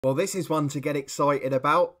Well, this is one to get excited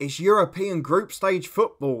about. It's European group stage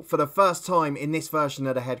football for the first time in this version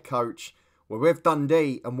of the head coach. We're with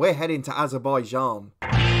Dundee and we're heading to Azerbaijan.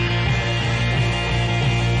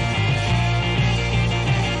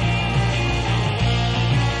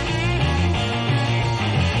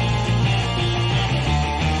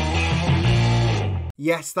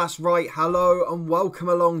 Yes, that's right. Hello and welcome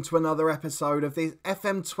along to another episode of this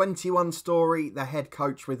FM21 story, the head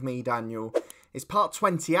coach with me, Daniel. It's part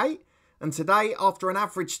 28, and today, after an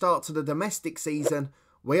average start to the domestic season,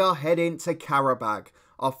 we are heading to Qarabag,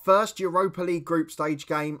 our first Europa League group stage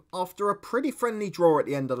game after a pretty friendly draw at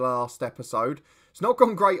the end of the last episode. It's not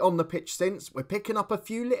gone great on the pitch since. We're picking up a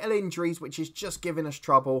few little injuries, which is just giving us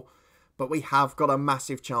trouble, but we have got a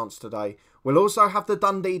massive chance today. We'll also have the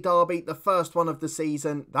Dundee derby, the first one of the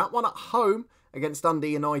season, that one at home against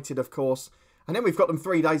Dundee United, of course, and then we've got them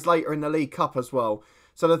 3 days later in the League Cup as well.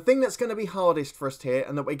 So the thing that's going to be hardest for us here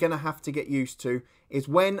and that we're going to have to get used to is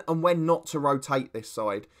when and when not to rotate this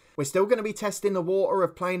side. We're still going to be testing the water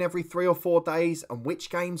of playing every 3 or 4 days and which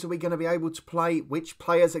games are we going to be able to play, which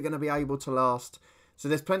players are going to be able to last. So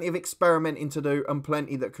there's plenty of experimenting to do and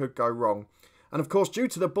plenty that could go wrong. And of course, due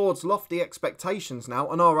to the board's lofty expectations now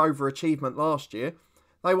and our overachievement last year,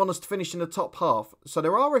 they want us to finish in the top half. So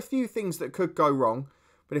there are a few things that could go wrong,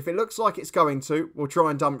 but if it looks like it's going to, we'll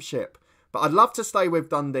try and dump ship. But I'd love to stay with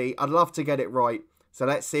Dundee. I'd love to get it right. So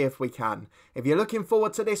let's see if we can. If you're looking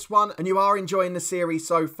forward to this one and you are enjoying the series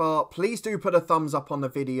so far, please do put a thumbs up on the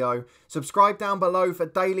video. Subscribe down below for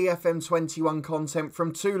daily FM21 content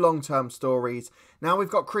from 2 long-term stories. Now we've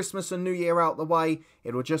got Christmas and New Year out the way,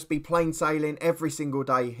 it'll just be plain sailing every single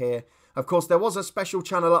day here. Of course, there was a special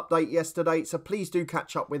channel update yesterday, so please do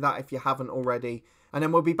catch up with that if you haven't already. And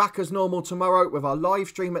then we'll be back as normal tomorrow with our live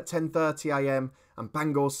stream at 10:30 AM and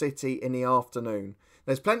Bangor City in the afternoon.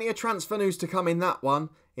 There's plenty of transfer news to come in that one.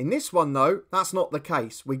 In this one though, that's not the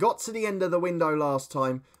case. We got to the end of the window last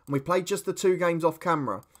time and we played just the 2 games off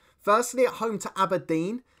camera. Firstly at home to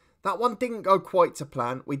Aberdeen. That one didn't go quite to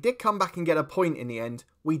plan. We did come back and get a point in the end.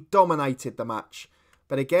 We dominated the match.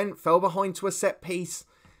 But again, fell behind to a set piece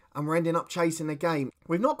and we're ending up chasing the game.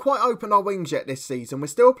 We've not quite opened our wings yet this season. We're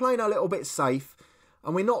still playing a little bit safe.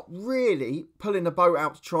 And we're not really pulling the boat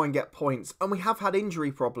out to try and get points. And we have had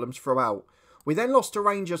injury problems throughout. We then lost to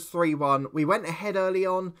Rangers 3-1. We went ahead early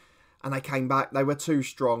on and they came back. They were too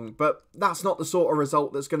strong. But that's not the sort of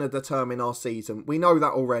result that's going to determine our season. We know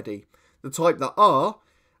that already. The type that are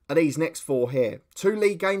these next 4 here. 2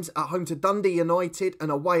 league games at home to Dundee United and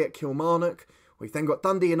away at Kilmarnock. We've then got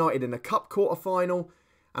Dundee United in the Cup quarter-final.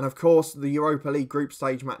 And of course the Europa League group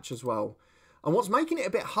stage match as well. And what's making it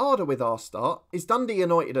a bit harder with our start is Dundee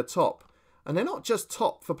United are top. And they're not just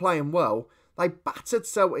top for playing well. They battered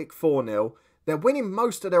Celtic 4-0. They're winning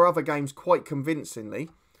most of their other games quite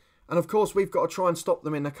convincingly. And of course, we've got to try and stop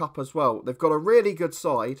them in the cup as well. They've got a really good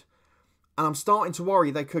side. And I'm starting to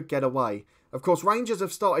worry they could get away. Of course, Rangers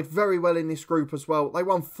have started very well in this group as well. They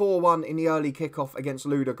won 4-1 in the early kickoff against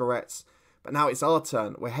Ludogorets. But now it's our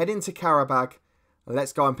turn. We're heading to Qarabag. And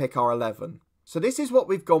let's go and pick our 11. So this is what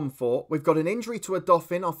we've gone for. We've got an injury to a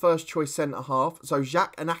Dauphin, our first choice centre-half. So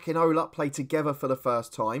Jacques and Akinola play together for the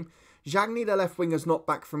first time. Jagny, the left winger's not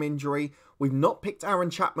back from injury. We've not picked Aaron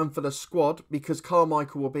Chapman for the squad because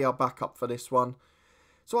Carmichael will be our backup for this one.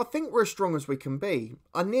 So I think we're as strong as we can be.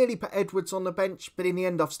 I nearly put Edwards on the bench, but in the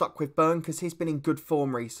end I've stuck with Byrne because he's been in good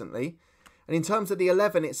form recently. And in terms of the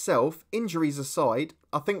 11 itself, injuries aside,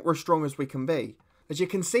 I think we're as strong as we can be. As you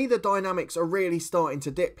can see, the dynamics are really starting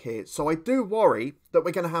to dip here, so I do worry that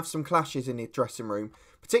we're going to have some clashes in the dressing room,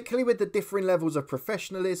 particularly with the differing levels of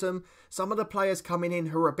professionalism, some of the players coming in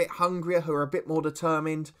who are a bit hungrier, who are a bit more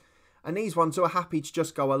determined, and these ones who are happy to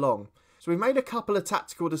just go along. So we've made a couple of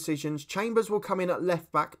tactical decisions. Chambers will come in at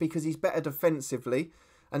left back because he's better defensively,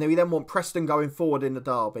 and then we then want Preston going forward in the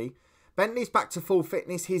derby. Bentley's back to full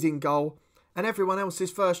fitness, he's in goal. And everyone else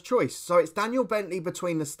is first choice. So it's Daniel Bentley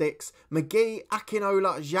between the sticks, McGee,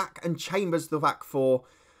 Akinola, Jacques and Chambers the back 4.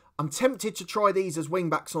 I'm tempted to try these as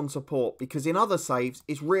wing-backs on support because in other saves,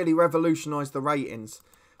 it's really revolutionised the ratings.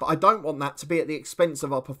 But I don't want that to be at the expense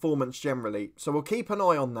of our performance generally. So we'll keep an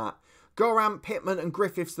eye on that. Gorant, Pittman and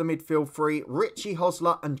Griffiths the midfield 3, Richie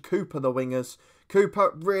Hosler and Cooper the wingers.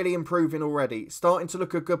 Cooper really improving already, starting to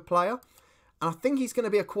look a good player. And I think he's going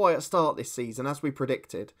to be a quiet start this season as we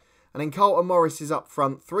predicted. And then Carlton Morris is up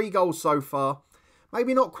front. 3 goals so far.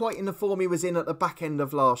 Maybe not quite in the form he was in at the back end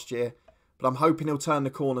of last year. But I'm hoping he'll turn the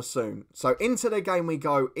corner soon. So into the game we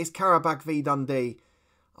go. It's Qarabag v Dundee.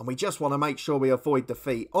 And we just want to make sure we avoid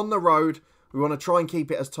defeat. On the road, we want to try and keep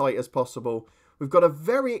it as tight as possible. We've got a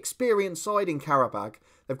very experienced side in Qarabag.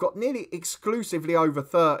 they've got nearly exclusively over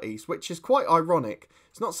 30s, which is quite ironic.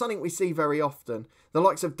 It's not something we see very often. The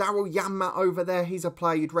likes of Daryl Janmaat over there, he's a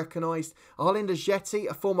player you'd recognise. Arlinder Jetty,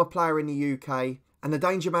 a former player in the UK. And the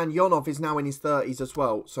danger man Yonov is now in his 30s as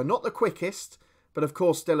well. So not the quickest, but of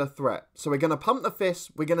course still a threat. So we're going to pump the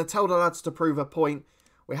fist. We're going to tell the lads to prove a point.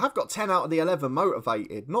 We have got 10 out of the 11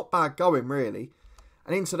 motivated. Not bad going, really.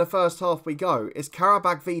 And into the first half we go. It's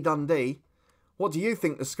Qarabag v Dundee. What do you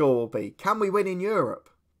think the score will be? Can we win in Europe?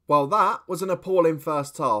 Well, that was an appalling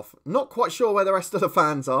first half. Not quite sure where the rest of the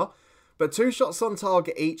fans are, but 2 shots on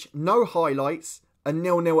target each, no highlights, and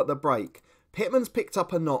 0-0 at the break. Pittman's picked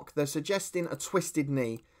up a knock. They're suggesting a twisted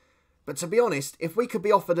knee. But to be honest, if we could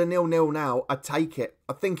be offered a 0-0 now, I'd take it.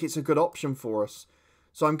 I think it's a good option for us.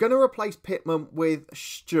 So I'm going to replace Pittman with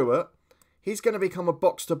Stewart. He's going to become a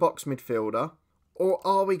box-to-box midfielder. Or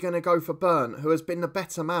are we going to go for Byrne, who has been the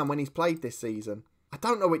better man when he's played this season? I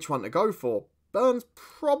don't know which one to go for. Byrne's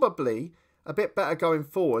probably a bit better going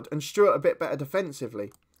forward and Stewart a bit better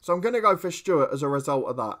defensively. So I'm going to go for Stewart as a result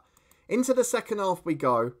of that. Into the second half we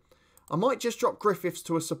go. I might just drop Griffiths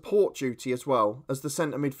to a support duty as well as the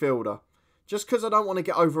centre midfielder. Just because I don't want to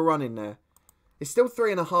get overrun in there. It's still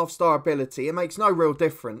 3.5 star ability. It makes no real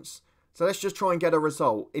difference. So let's just try and get a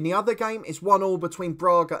result. In the other game, it's 1-1 between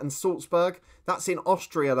Braga and Salzburg. That's in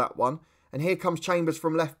Austria, that one. And here comes Chambers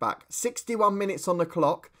from left back. 61 minutes on the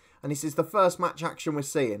clock. And this is the first match action we're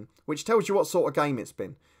seeing. Which tells you what sort of game it's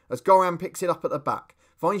been. As Goran picks it up at the back.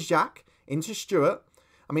 Finds Jack into Stewart.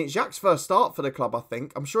 I mean, it's Jack's first start for the club, I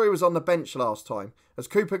think. I'm sure he was on the bench last time. As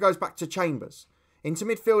Cooper goes back to Chambers. Into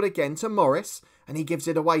midfield again to Morris. And he gives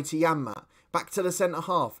it away to Janmaat. Back to the centre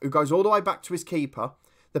half, who goes all the way back to his keeper.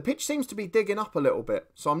 The pitch seems to be digging up a little bit,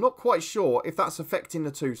 so I'm not quite sure if that's affecting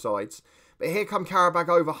the two sides. But here come Qarabag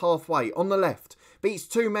over halfway, on the left. Beats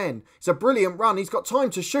 2 men. It's a brilliant run. He's got time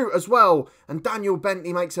to shoot as well. And Daniel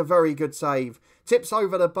Bentley makes a very good save. Tips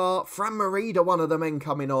over the bar. Fran Merida, one of the men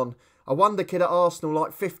coming on. A wonder kid at Arsenal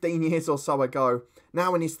like 15 years or so ago.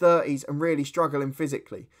 Now in his 30s and really struggling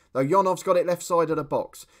physically. Though Yonov's got it left side of the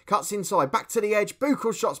box. Cuts inside, back to the edge.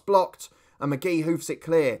 Buchel's shot's blocked. And McGee hoofs it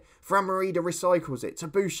clear. Fran Merida recycles it to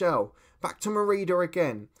Buchel. Back to Merida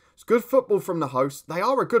again. It's good football from the hosts. They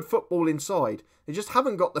are a good football inside. They just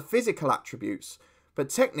haven't got the physical attributes. But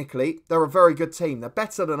technically, they're a very good team. They're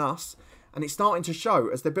better than us. And it's starting to show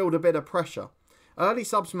as they build a bit of pressure. Early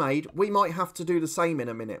subs made. We might have to do the same in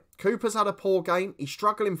a minute. Cooper's had a poor game. He's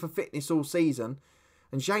struggling for fitness all season.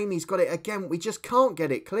 And Jamie's got it again. We just can't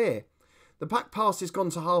get it clear. The back pass has gone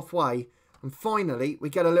to halfway. And finally, we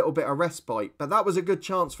get a little bit of respite. But that was a good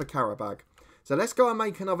chance for Qarabag. So let's go and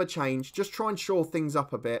make another change. Just try and shore things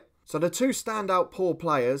up a bit. So the 2 standout poor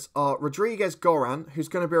players are Rodriguez Goran, who's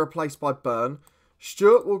going to be replaced by Byrne.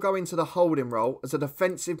 Stewart will go into the holding role as a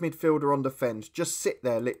defensive midfielder on defend. Just sit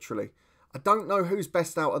there, literally. I don't know who's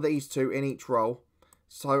best out of these 2 in each role.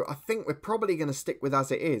 So I think we're probably going to stick with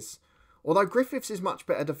as it is. Although Griffiths is much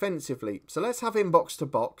better defensively. So let's have him box to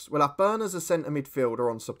box. We'll have Byrne as a centre midfielder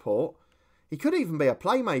on support. He could even be a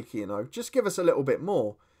playmaker, you know. Just give us a little bit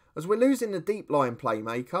more. As we're losing the deep line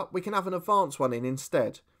playmaker, we can have an advanced one in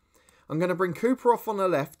instead. I'm going to bring Cooper off on the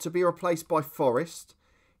left to be replaced by Forrest.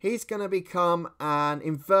 He's going to become an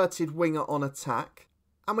inverted winger on attack.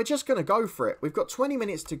 And we're just going to go for it. We've got 20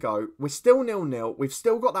 minutes to go. We're still 0-0. We've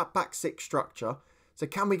still got that back 6 structure. So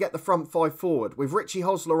can we get the front 5 forward? With Richie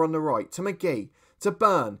Hosler on the right. To McGee. To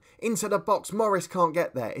Byrne. Into the box. Morris can't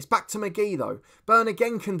get there. It's back to McGee though. Byrne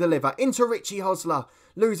again can deliver. Into Richie Hosler.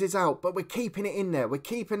 Loses out. But we're keeping it in there. We're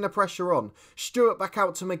keeping the pressure on. Stewart back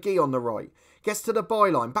out to McGee on the right. Gets to the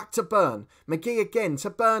byline. Back to Byrne. McGee again.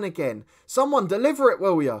 To Byrne again. Someone deliver it,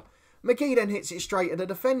 will ya? McGee then hits it straight at the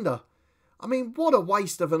defender. I mean, what a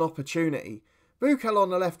waste of an opportunity. Buchel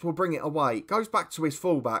on the left will bring it away. Goes back to his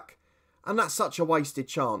fullback. And that's such a wasted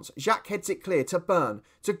chance. Jacques heads it clear to Byrne.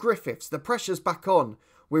 To Griffiths. The pressure's back on.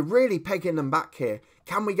 We're really pegging them back here.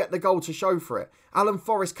 Can we get the goal to show for it? Alan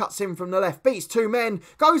Forrest cuts in from the left. Beats 2 men.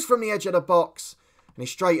 Goes from the edge of the box. And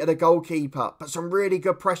he's straight at the goalkeeper. But some really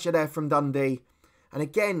good pressure there from Dundee. And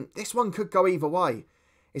again, this one could go either way.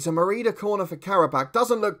 It's a Merida corner for Qarabag.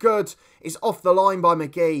 Doesn't look good. It's off the line by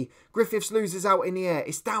McGee. Griffiths loses out in the air.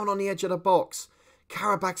 It's down on the edge of the box.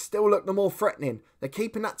 Qarabag still look the more threatening. They're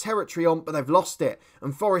keeping that territory on, but they've lost it.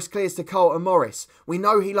 And Forrest clears to Carlton Morris. We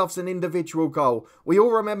know he loves an individual goal. We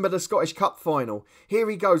all remember the Scottish Cup final. Here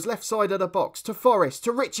he goes, left side of the box. To Forrest.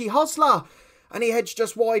 To Richie Hosler. And he heads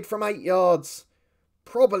just wide from 8 yards.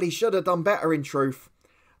 Probably should have done better in truth.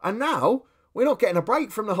 And now, we're not getting a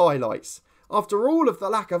break from the highlights. After all of the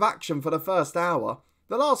lack of action for the first hour,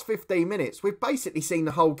 The last 15 minutes, we've basically seen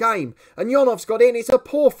the whole game. And Yonov's got in. It's a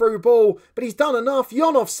poor through ball, but he's done enough.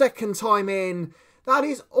 Yonov second time in. That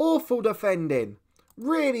is awful defending.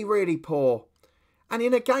 Really, really poor. And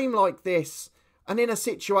in a game like this, and in a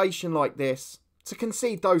situation like this, to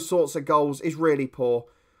concede those sorts of goals is really poor.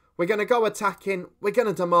 We're going to go attacking. We're going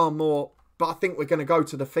to demand more. But I think we're going to go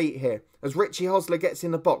to defeat here. As Richie Hosler gets in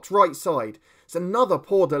the box, right side. It's another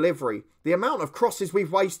poor delivery. The amount of crosses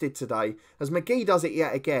we've wasted today, as McGee does it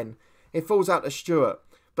yet again, it falls out to Stewart.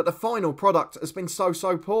 But the final product has been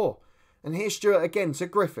so poor. And here's Stewart again to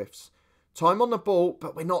Griffiths. Time on the ball,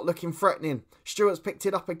 but we're not looking threatening. Stewart's picked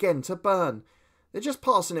it up again to Byrne. They're just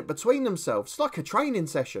passing it between themselves. It's like a training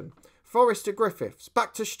session. Forrest to Griffiths.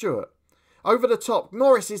 Back to Stewart. Over the top.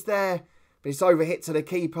 Morris is there. But it's overhit to the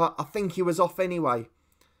keeper. I think he was off anyway.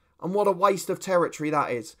 And what a waste of territory that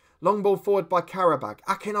is. Long ball forward by Qarabag.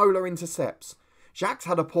 Akinola intercepts. Jacques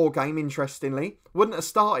had a poor game, interestingly. Wouldn't have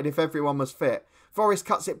started if everyone was fit. Forrest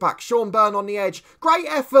cuts it back. Sean Byrne on the edge. Great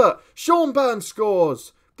effort. Sean Byrne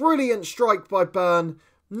scores. Brilliant strike by Byrne.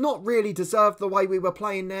 Not really deserved the way we were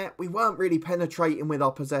playing there. We weren't really penetrating with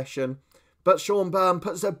our possession. But Sean Byrne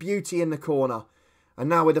puts a beauty in the corner. And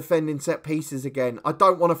now we're defending set pieces again. I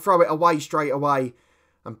don't want to throw it away straight away.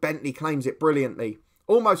 And Bentley claims it brilliantly.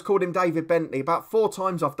 Almost called him David Bentley. About 4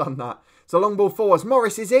 times I've done that. It's a long ball forwards.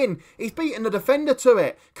 Morris is in. He's beaten the defender to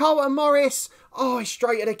it. Carlton Morris. Oh, he's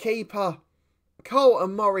straight at the keeper.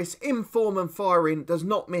 Carlton Morris, in form and firing, does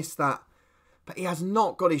not miss that. But he has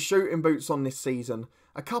not got his shooting boots on this season.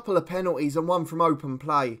 A couple of penalties and one from open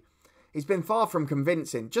play. He's been far from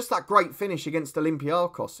convincing. Just that great finish against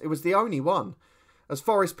Olympiacos. It was the only one. As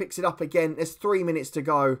Forrest picks it up again, there's 3 minutes to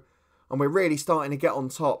go. And we're really starting to get on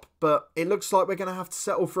top. But it looks like we're going to have to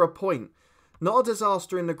settle for a point. Not a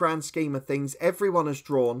disaster in the grand scheme of things. Everyone has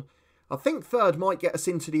drawn. I think third might get us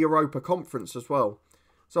into the Europa Conference as well.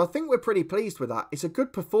 So I think we're pretty pleased with that. It's a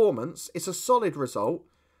good performance. It's a solid result.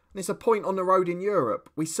 And it's a point on the road in Europe.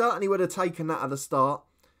 We certainly would have taken that at the start.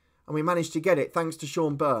 And we managed to get it thanks to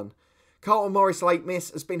Sean Byrne. Carlton Morris' late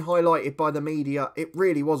miss has been highlighted by the media. It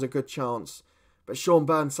really was a good chance. But Sean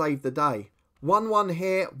Byrne saved the day. 1-1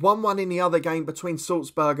 here, 1-1 in the other game between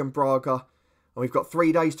Salzburg and Braga. And we've got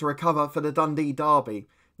 3 days to recover for the Dundee derby.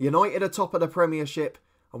 United are top of the Premiership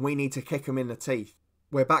and we need to kick them in the teeth.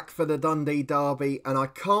 We're back for the Dundee derby and I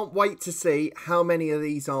can't wait to see how many of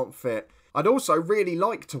these aren't fit. I'd also really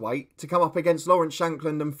like to wait to come up against Lawrence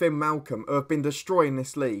Shankland and Finn Malcolm, who have been destroying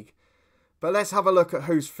this league. But let's have a look at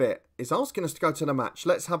who's fit. It's asking us to go to the match.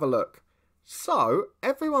 Let's have a look. So,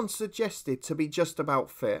 everyone's suggested to be just about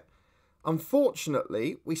fit.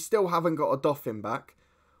 Unfortunately, we still haven't got a Doffin back.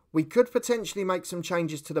 We could potentially make some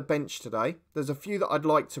changes to the bench today. There's a few that I'd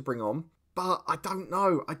like to bring on. But I don't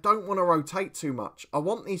know. I don't want to rotate too much. I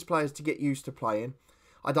want these players to get used to playing.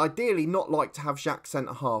 I'd ideally not like to have Jacques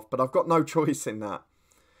centre-half, but I've got no choice in that.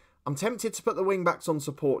 I'm tempted to put the wing-backs on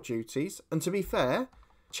support duties. And to be fair,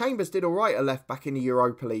 Chambers did alright at left-back in the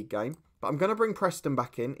Europa League game. But I'm going to bring Preston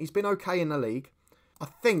back in. He's been okay in the league. I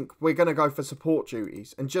think we're going to go for support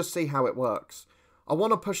duties and just see how it works. I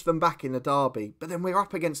want to push them back in the derby, but then we're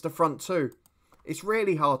up against the front two. It's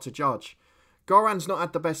really hard to judge. Goran's not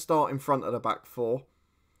had the best start in front of the back four.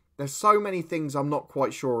 There's so many things I'm not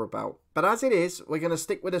quite sure about. But as it is, we're going to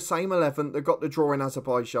stick with the same 11 that got the draw in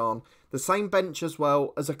Azerbaijan. The same bench as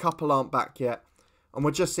well, as a couple aren't back yet. And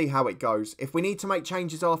we'll just see how it goes. If we need to make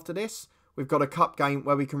changes after this, we've got a cup game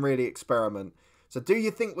where we can really experiment. So do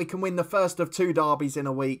you think we can win the first of 2 derbies in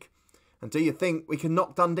a week? And do you think we can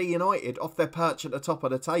knock Dundee United off their perch at the top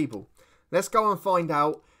of the table? Let's go and find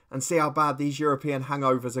out and see how bad these European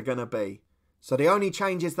hangovers are going to be. So the only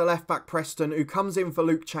change is the left-back Preston, who comes in for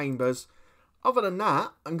Luke Chambers. Other than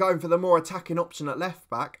that, and going for the more attacking option at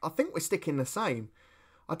left-back, I think we're sticking the same.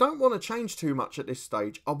 I don't want to change too much at this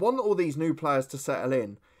stage. I want all these new players to settle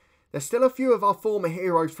in. There's still a few of our former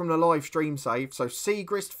heroes from the live stream save. So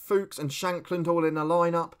Siegrist, Fuchs and Shankland all in the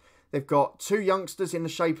lineup. They've got 2 youngsters in the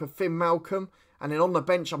shape of Finn Malcolm. And then on the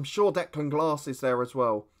bench, I'm sure Declan Glass is there as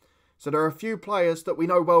well. So there are a few players that we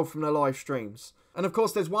know well from the live streams. And of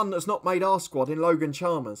course, there's one that's not made our squad in Logan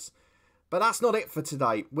Chalmers. But that's not it for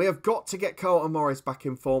today. We have got to get Carlton Morris back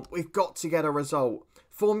in form. We've got to get a result.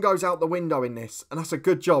 Form goes out the window in this. And that's a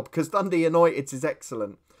good job because Dundee United is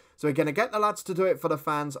excellent. So we're going to get the lads to do it for the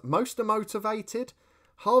fans. Most are motivated.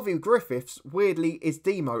 Harvey Griffiths, weirdly, is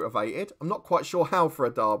demotivated. I'm not quite sure how for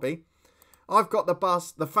a derby. I've got the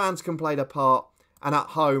bus. The fans can play their part. And at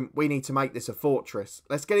home, we need to make this a fortress.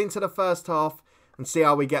 Let's get into the first half and see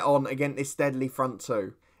how we get on against this deadly front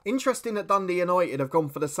two. Interesting that Dundee United have gone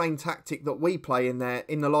for the same tactic that we play in there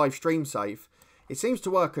in the live stream save. It seems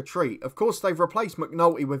to work a treat. Of course, they've replaced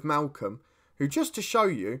McNulty with Malcolm, who, just to show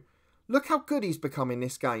you, look how good he's become in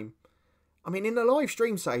this game. I mean, in the live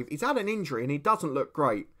stream save, he's had an injury and he doesn't look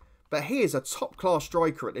great. But he is a top-class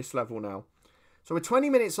striker at this level now. So with 20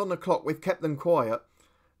 minutes on the clock, we've kept them quiet.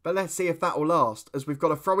 But let's see if that will last, as we've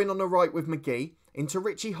got a throw-in on the right with McGee into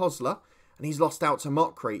Richie Hosler. And he's lost out to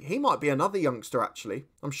Mockery. He might be another youngster, actually.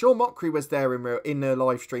 I'm sure Mockery was there in the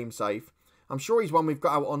live stream save. I'm sure he's one we've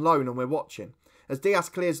got out on loan and we're watching. As Diaz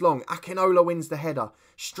clears long, Akinola wins the header.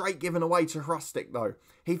 Straight given away to Rustic, though.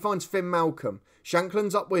 He finds Finn Malcolm.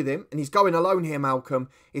 Shankland's up with him, and he's going alone here, Malcolm.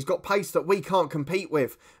 He's got pace that we can't compete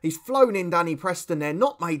with. He's flown in Danny Preston there,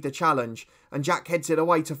 not made the challenge. And Jack heads it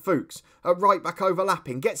away to Fuchs. At right back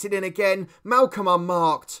overlapping, gets it in again. Malcolm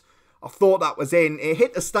unmarked. I thought that was in. It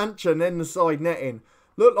hit the stanchion, then the side netting.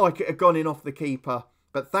 Looked like it had gone in off the keeper.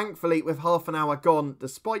 But thankfully, with half an hour gone,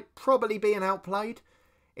 despite probably being outplayed,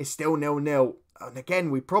 it's still 0-0. And again,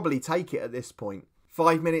 we probably take it at this point.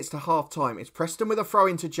 5 minutes to half time. It's Preston with a throw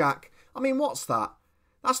into Jack. I mean, what's that?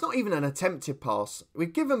 That's not even an attempted pass.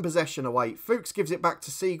 We've given possession away. Fuchs gives it back to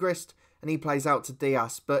Siegrist and he plays out to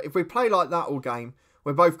Diaz. But if we play like that all game,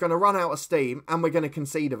 we're both going to run out of steam and we're going to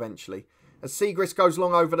concede eventually. As Siegrist goes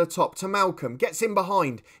long over the top to Malcolm. Gets in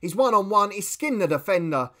behind. He's one-on-one. He's skinned the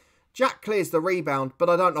defender. Jack clears the rebound, but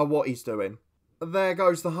I don't know what he's doing. There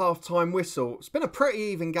goes the half-time whistle. It's been a pretty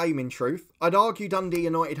even game in truth. I'd argue Dundee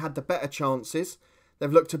United had the better chances.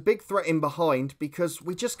 They've looked a big threat in behind because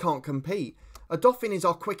we just can't compete. Odoffin is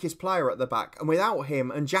our quickest player at the back, and without him,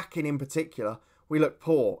 and Jackin in particular, we look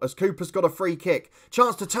poor. As Cooper's got a free kick.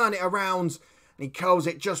 Chance to turn it around, and he curls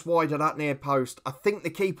it just wide of that near post. I think the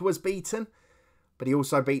keeper was beaten, but he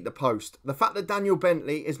also beat the post. The fact that Daniel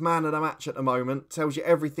Bentley is man of the match at the moment tells you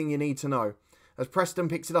everything you need to know. As Preston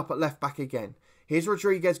picks it up at left back again. Here's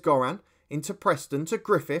Rodriguez Goran into Preston to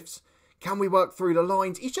Griffiths. Can we work through the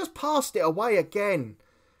lines? He's just passed it away again.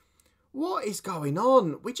 What is going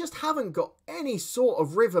on? We just haven't got any sort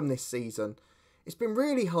of rhythm this season. It's been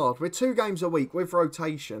really hard. We're 2 games a week with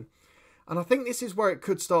rotation. And I think this is where it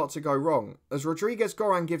could start to go wrong. As Rodriguez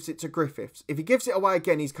Goran gives it to Griffiths. If he gives it away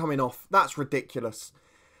again, he's coming off. That's ridiculous.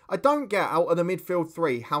 I don't get out of the midfield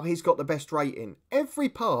 3 how he's got the best rating. Every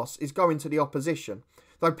pass is going to the opposition.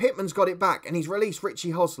 Though Pittman's got it back and he's released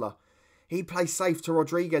Richie Hosler. He plays safe to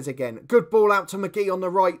Rodriguez again. Good ball out to McGee on the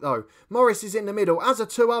right though. Morris is in the middle, as are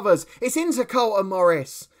 2 others. It's into Carlton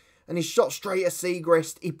Morris. And he's shot straight at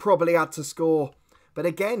Siegrist. He probably had to score. But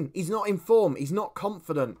again, he's not in form. He's not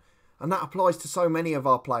confident. And that applies to so many of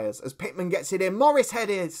our players. As Pittman gets it in, Morris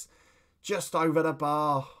headers just over the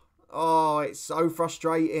bar. Oh, it's so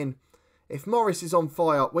frustrating. If Morris is on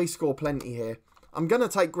fire, we score plenty here. I'm going to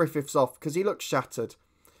take Griffiths off because he looks shattered.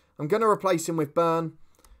 I'm going to replace him with Byrne.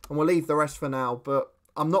 And we'll leave the rest for now. But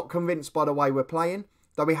I'm not convinced by the way we're playing.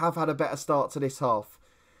 Though we have had a better start to this half.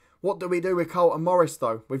 What do we do with Carlton Morris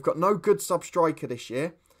though? We've got no good sub-striker this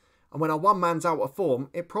year. And when our one man's out of form,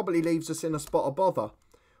 it probably leaves us in a spot of bother.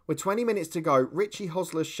 With 20 minutes to go, Richie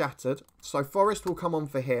Hosler's shattered. So Forrest will come on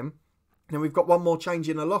for him. And then we've got one more change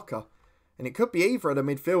in the locker. And it could be either of the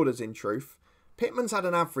midfielders in truth. Pittman's had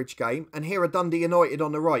an average game. And here are Dundee United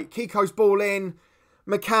on the right. Kiko's ball in.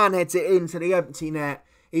 McCann heads it into the empty net.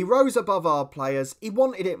 He rose above our players. He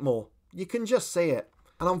wanted it more. You can just see it.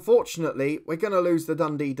 And unfortunately, we're going to lose the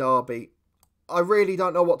Dundee derby. I really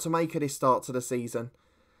don't know what to make of this start to the season.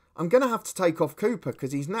 I'm going to have to take off Cooper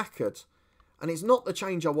because he's knackered. And it's not the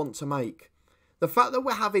change I want to make. The fact that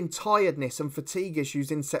we're having tiredness and fatigue issues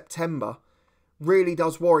in September really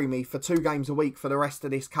does worry me for 2 games a week for the rest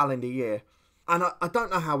of this calendar year. And I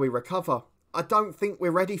don't know how we recover. I don't think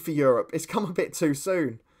we're ready for Europe. It's come a bit too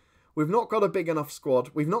soon. We've not got a big enough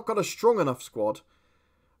squad. We've not got a strong enough squad.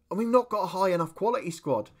 And we've not got a high enough quality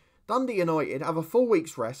squad. Dundee United have a full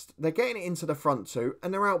week's rest. They're getting it into the front 2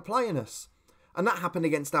 and they're outplaying us. And that happened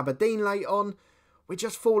against Aberdeen late on. We're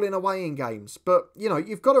just falling away in games. But, you know,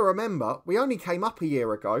 you've got to remember, we only came up a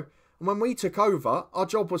year ago. And when we took over, our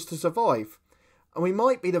job was to survive. And we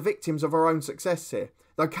might be the victims of our own success here.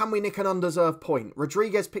 Though can we nick an undeserved point?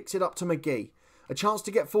 Rodriguez picks it up to McGee. A chance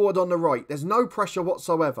to get forward on the right. There's no pressure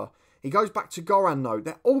whatsoever. He goes back to Goran though.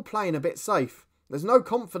 They're all playing a bit safe. There's no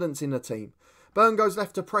confidence in the team. Byrne goes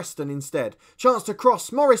left to Preston instead. Chance to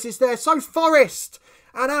cross. Morris is there. So Forrest.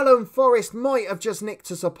 And Alan Forrest might have just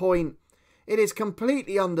nicked us a point. It is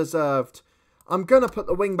completely undeserved. I'm going to put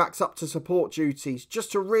the wing-backs up to support duties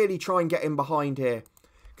just to really try and get in behind here.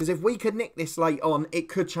 Because if we could nick this late on, it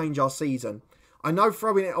could change our season. I know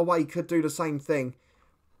throwing it away could do the same thing.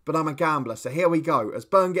 but I'm a gambler, so here we go, as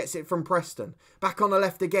Byrne gets it from Preston. Back on the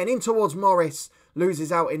left again, in towards Morris.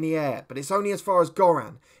 Loses out in the air, but it's only as far as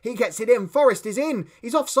Goran. He gets it in. Forrest is in.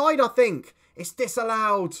 He's offside, I think. It's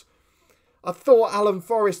disallowed. I thought Alan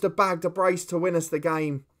Forrest had bagged a brace to win us the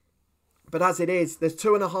game. But as it is, there's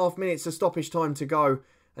 2.5 minutes of stoppage time to go,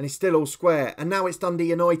 and it's still all square. And now it's Dundee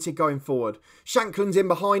United going forward. Shankland's in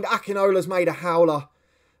behind. Akinola's made a howler.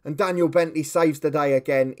 And Daniel Bentley saves the day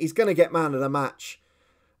again. He's going to get man of the match.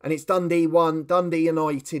 And it's Dundee 1, Dundee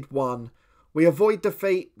United 1. We avoid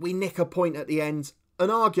defeat, we nick a point at the end,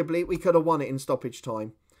 and arguably we could have won it in stoppage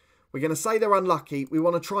time. We're going to say they're unlucky, we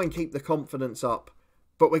want to try and keep the confidence up,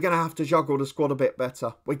 but we're going to have to juggle the squad a bit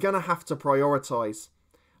better. We're going to have to prioritise.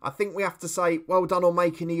 I think we have to say, well done on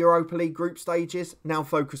making the Europa League group stages, now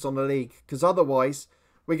focus on the league, because otherwise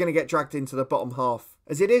we're going to get dragged into the bottom half.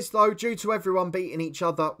 As it is though, due to everyone beating each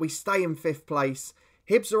other, we stay in 5th place.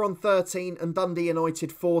 Hibs are on 13 and Dundee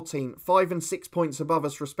United 14, 5 and 6 points above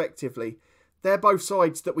us respectively. They're both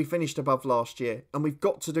sides that we finished above last year, and we've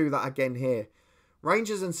got to do that again here.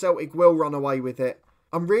 Rangers and Celtic will run away with it.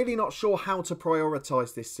 I'm really not sure how to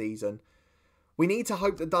prioritise this season. We need to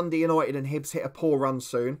hope that Dundee United and Hibs hit a poor run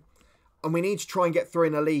soon, and we need to try and get through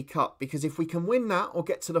in a League Cup, because if we can win that or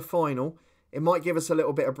get to the final, it might give us a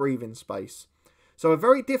little bit of breathing space. So a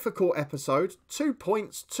very difficult episode, 2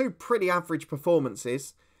 points, 2 pretty average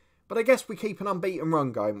performances, but I guess we keep an unbeaten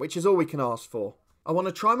run going, which is all we can ask for. I want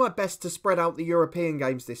to try my best to spread out the European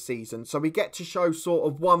games this season, so we get to show sort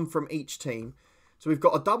of one from each team. So we've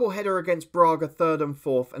got a double header against Braga 3rd and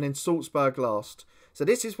 4th, and then Salzburg last. So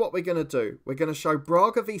this is what we're going to do. We're going to show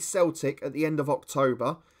Braga v Celtic at the end of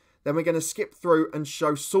October. Then we're going to skip through and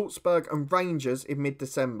show Salzburg and Rangers in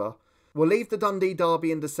mid-December. We'll leave the Dundee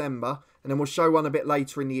derby in December, and then we'll show one a bit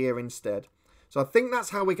later in the year instead. So I think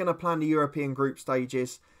that's how we're going to plan the European group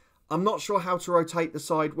stages. I'm not sure how to rotate the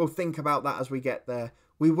side. We'll think about that as we get there.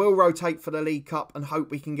 We will rotate for the League Cup and hope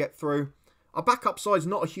we can get through. Our backup side's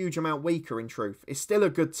not a huge amount weaker in truth. It's still a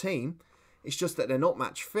good team. It's just that they're not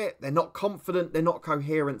match fit, they're not confident, they're not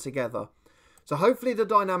coherent together. So hopefully the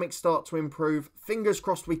dynamics start to improve. Fingers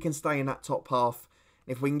crossed we can stay in that top half.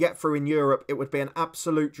 If we can get through in Europe, it would be an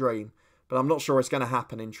absolute dream. But I'm not sure it's going to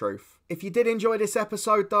happen in truth. If you did enjoy this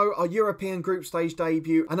episode though, our European group stage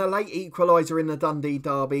debut and a late equaliser in the Dundee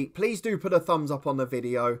derby, please do put a thumbs up on the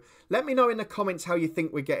video. Let me know in the comments how you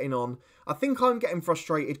think we're getting on. I think I'm getting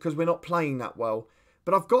frustrated because we're not playing that well.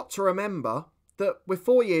 But I've got to remember that we're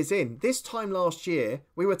 4 years in. This time last year,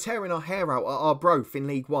 we were tearing our hair out at Arbroath in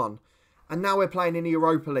League One. And now we're playing in the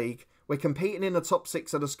Europa League. We're competing in the top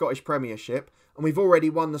 6 of the Scottish Premiership. And we've already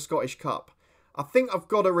won the Scottish Cup. I think I've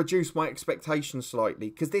got to reduce my expectations slightly,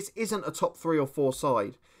 because this isn't a top 3 or 4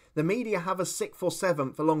 side. The media have us 6th or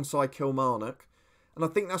 7th alongside Kilmarnock, and I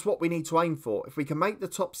think that's what we need to aim for. If we can make the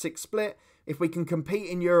top 6 split, if we can compete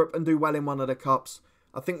in Europe and do well in one of the cups,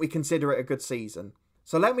 I think we consider it a good season.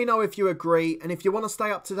 So let me know if you agree, and if you want to stay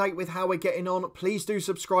up to date with how we're getting on, please do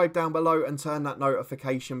subscribe down below and turn that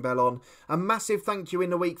notification bell on. A massive thank you in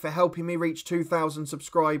the week for helping me reach 2,000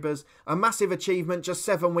 subscribers. A massive achievement just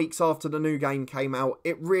 7 weeks after the new game came out.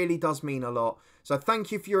 It really does mean a lot. So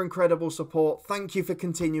thank you for your incredible support. Thank you for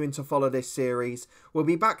continuing to follow this series. We'll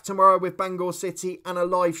be back tomorrow with Bangor City and a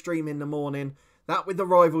live stream in the morning. That with the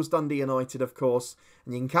rivals Dundee United, of course.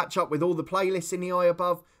 And you can catch up with all the playlists in the eye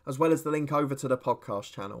above, as well as the link over to the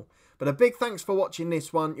podcast channel. But a big thanks for watching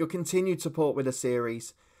this one, your continued support with the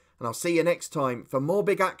series. And I'll see you next time for more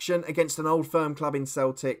big action against an old firm club in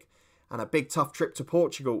Celtic. And a big tough trip to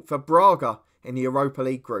Portugal for Braga in the Europa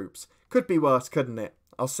League groups. Could be worse, couldn't it?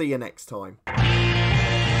 I'll see you next time.